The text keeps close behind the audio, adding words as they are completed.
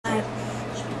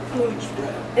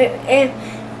And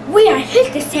we are here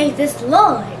to save this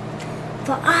Lord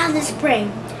for all this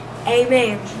spring.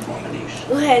 Amen.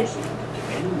 Go ahead.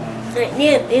 Right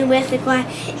now, in Western Choir,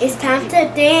 it's time to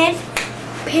dance.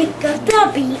 Pick up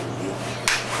the beat.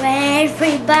 Where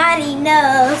everybody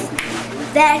knows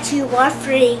that you are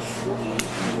free.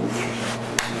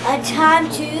 A time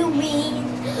to meet,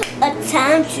 a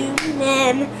time to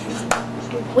mend.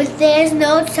 With there's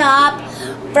no top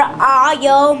for all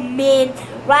your men.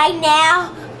 Right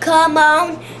now, come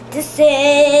on to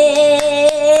say,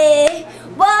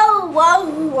 whoa, whoa,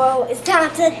 whoa, it's time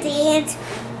to dance.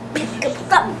 Pick up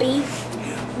the beat,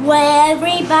 where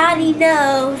everybody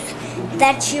knows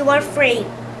that you are free.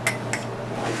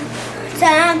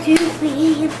 Time to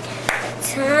be,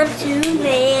 time to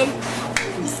land.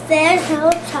 There's no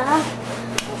time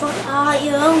for all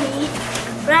your needs.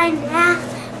 Right now,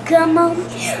 come on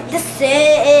to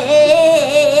say,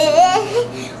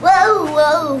 whoa,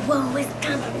 whoa, whoa, it's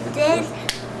time to dance.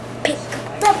 Pick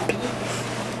up the beat,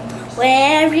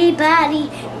 where everybody,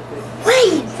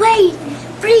 wait, freeze.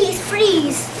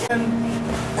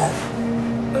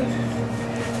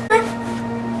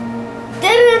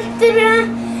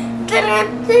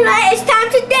 It's time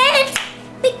to dance.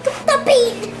 Pick up the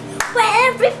beat, where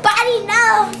everybody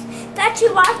knows that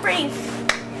you are free.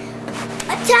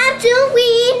 A time to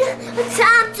win, a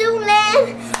time to land,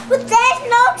 but there's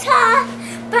no time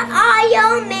for all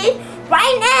your men.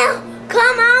 Right now,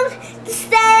 come on to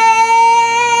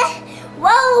stay.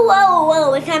 Whoa, whoa,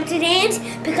 whoa, it's time to dance.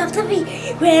 Pick up the beat,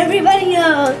 where everybody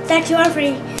knows that you are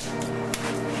free.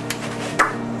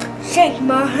 Shake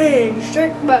my hand,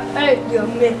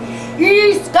 young man.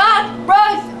 He's got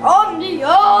breath on the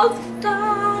other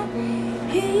side.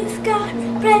 He's got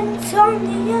friends on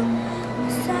the other side.